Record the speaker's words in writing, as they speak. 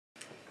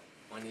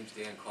name's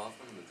Dan Coughlin.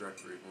 I'm the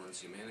Director of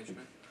Emergency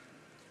Management.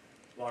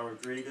 Juan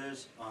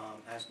Rodrieguez,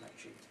 HazMat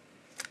Chief.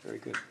 Very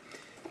good.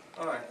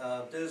 All right,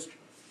 this is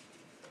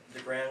the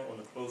grant on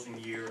the closing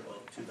year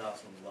of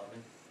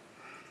 2011.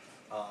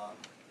 I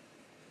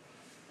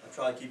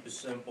try to keep it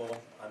simple.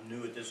 I'm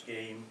new at this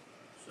game,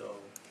 so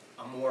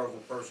I'm more of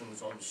a person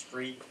who's on the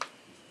street.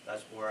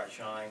 That's where I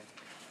shine.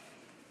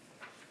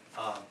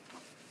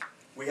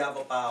 We have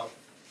about,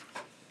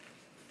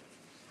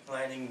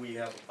 planning, we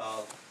have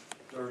about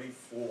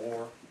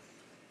 34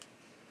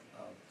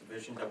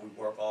 divisions that we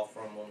work off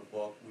from on the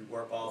book. We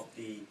work off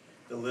the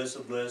list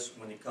of lists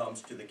when it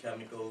comes to the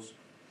chemicals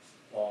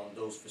on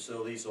those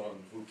facilities,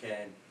 on who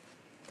can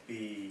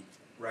be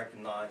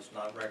recognized,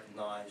 not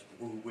recognized,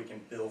 who we can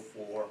bill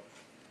for,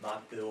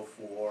 not bill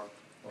for,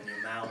 on the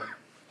amount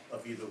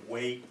of either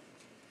weight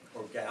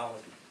or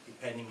gallon,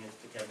 depending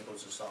if the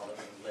chemicals are solid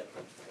or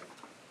liquid.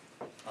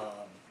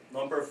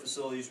 Number of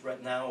facilities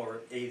right now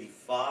are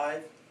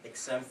 85.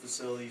 Exempt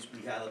facilities,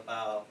 we had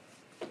about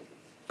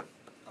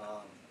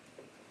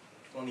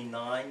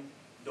 29.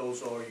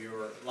 Those are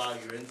a lot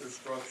of your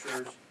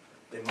infrastructures.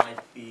 They might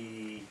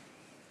be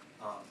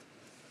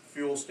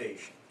fuel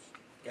stations.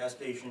 Gas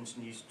stations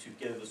needs to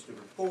give us the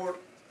report,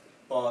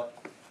 but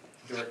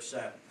they're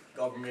exempt.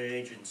 Government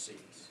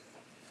agencies,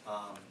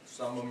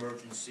 some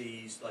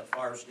emergencies like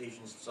fire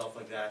stations and stuff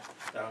like that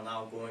are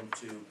now going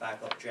to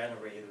backup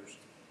generators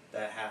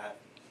that have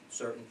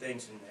certain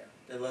things in there.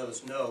 They let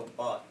us know,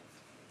 but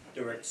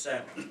they're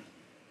exempt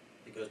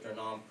because they're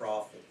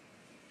non-profit.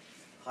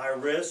 High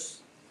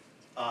risk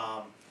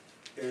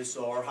is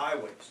our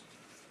highways.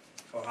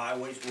 Our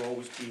highways will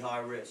always be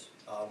high risk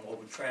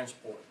over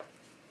transport,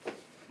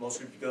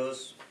 mostly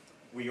because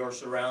we are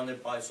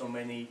surrounded by so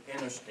many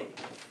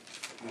interstates.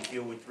 We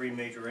deal with 3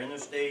 major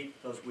interstates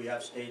because we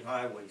have state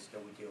highways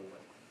that we deal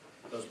with.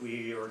 Because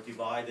we are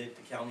divided,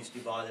 the county's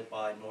divided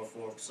by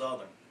Norfolk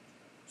Southern.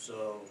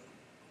 So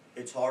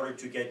it's harder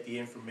to get the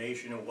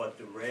information of what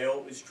the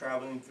rail is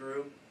traveling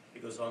through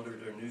because under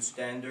their new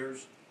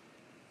standards,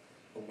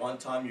 at one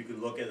time you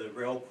could look at a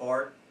rail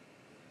cart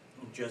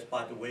and just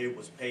by the way it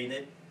was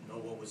painted, know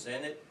what was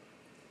in it.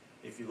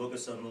 If you look at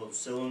some of those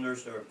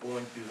cylinders that are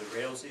going through the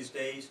rails these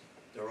days,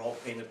 they're all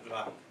painted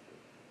black.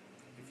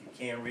 If you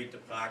can't read the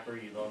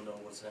placard, you don't know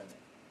what's in it.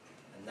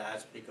 And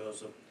that's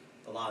because of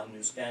a lot of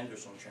new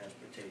standards on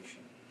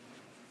transportation.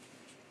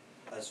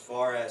 As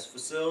far as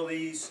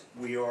facilities,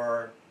 we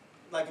are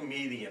like a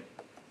medium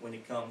when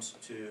it comes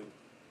to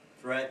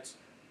threats.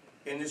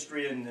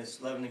 Industry in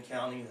this Lebanon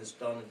County has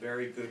done a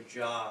very good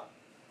job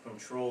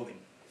controlling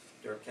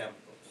their chemicals.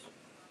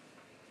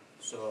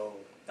 So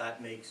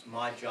that makes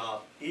my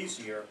job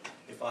easier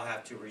if I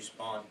have to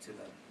respond to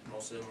them.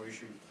 Most of them are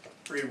usually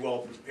pretty well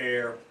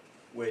prepared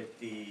with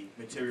the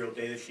material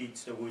data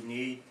sheets that we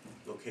need,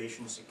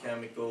 locations of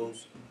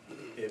chemicals,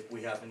 if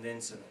we have an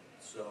incident.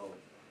 So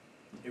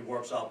it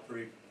works out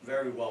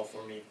very well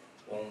for me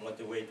on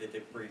the way that they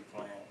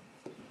pre-plan.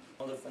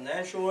 On the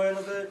financial end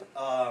of it,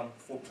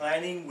 for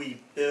planning, we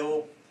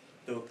bill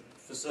the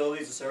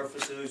facilities, the several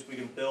facilities we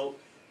can build.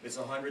 It's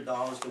 $100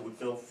 that we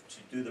bill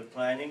to do the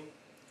planning.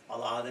 A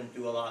lot of them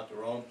do a lot of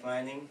their own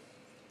planning.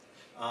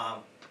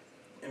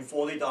 And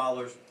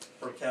 $40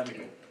 per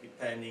chemical,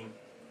 depending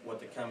what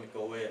the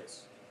chemical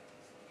is.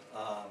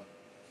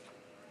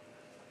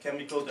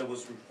 Chemical that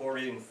was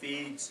reported in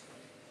feeds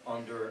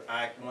under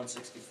Act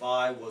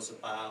 165 was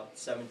about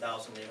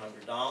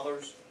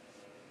 $7,800.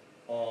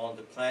 On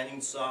the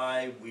planning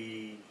side,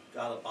 we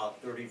got about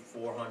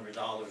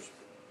 $3,400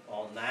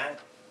 on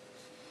that.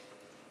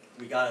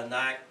 We got an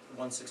Act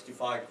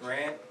 165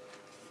 grant,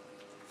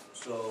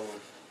 so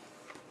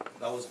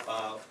that was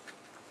about,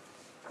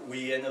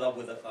 we ended up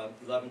with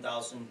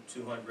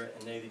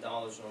 $11,280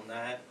 on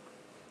that.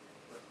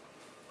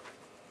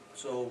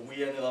 So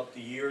we ended up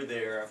the year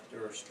there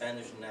after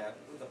Spanish and that.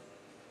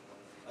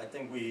 I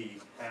think we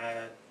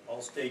had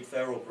all-state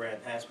federal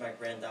grant, HazMat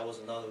grant, that was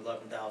another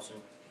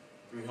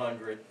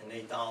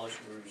 $11,308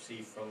 we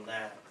received from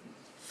that.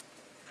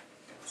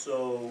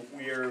 So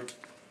we're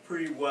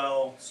pretty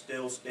well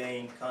still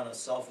staying kind of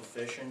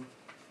self-efficient,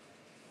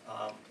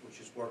 which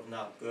is working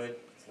out good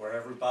for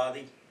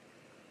everybody.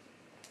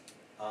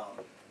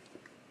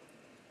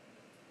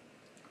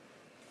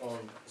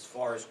 As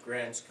far as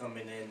grants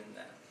coming in and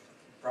that.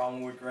 The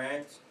problem with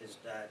grants is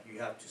that you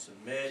have to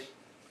submit,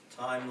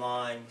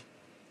 timeline,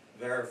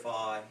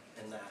 verify,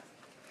 and that.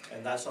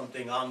 And that's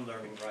something I'm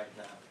learning right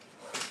now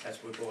as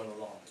we're going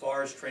along. As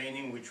far as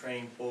training, we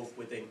train both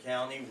within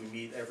county. We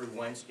meet every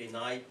Wednesday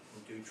night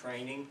and do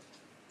training.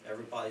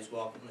 Everybody's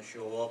welcome to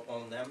show up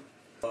on them.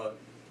 But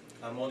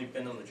I've only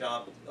been on the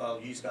job,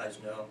 you guys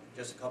know,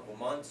 just a couple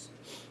months.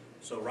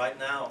 So right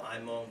now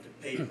I'm on the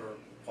paper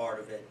part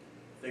of it,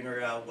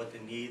 figuring out what the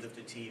need of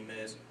the team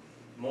is,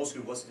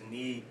 mostly what's the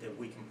need that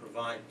we can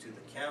provide to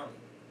the county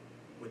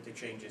with the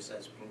changes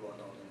that's been going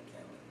on in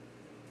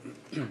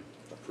the county.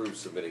 Approve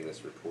submitting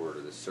this report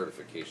or this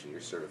certification.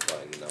 You're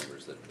certifying the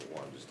numbers that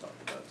Juan just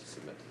talked about to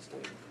submit to the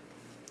state.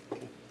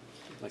 Okay.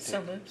 I'd like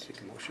So to moved.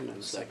 take a motion and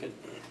a second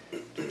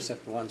to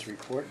accept Juan's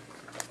report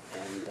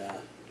and And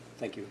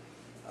thank you.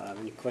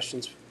 Any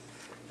questions?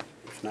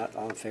 If not,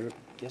 all in favor?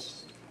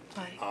 Yes?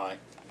 Aye. Aye.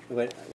 Wait,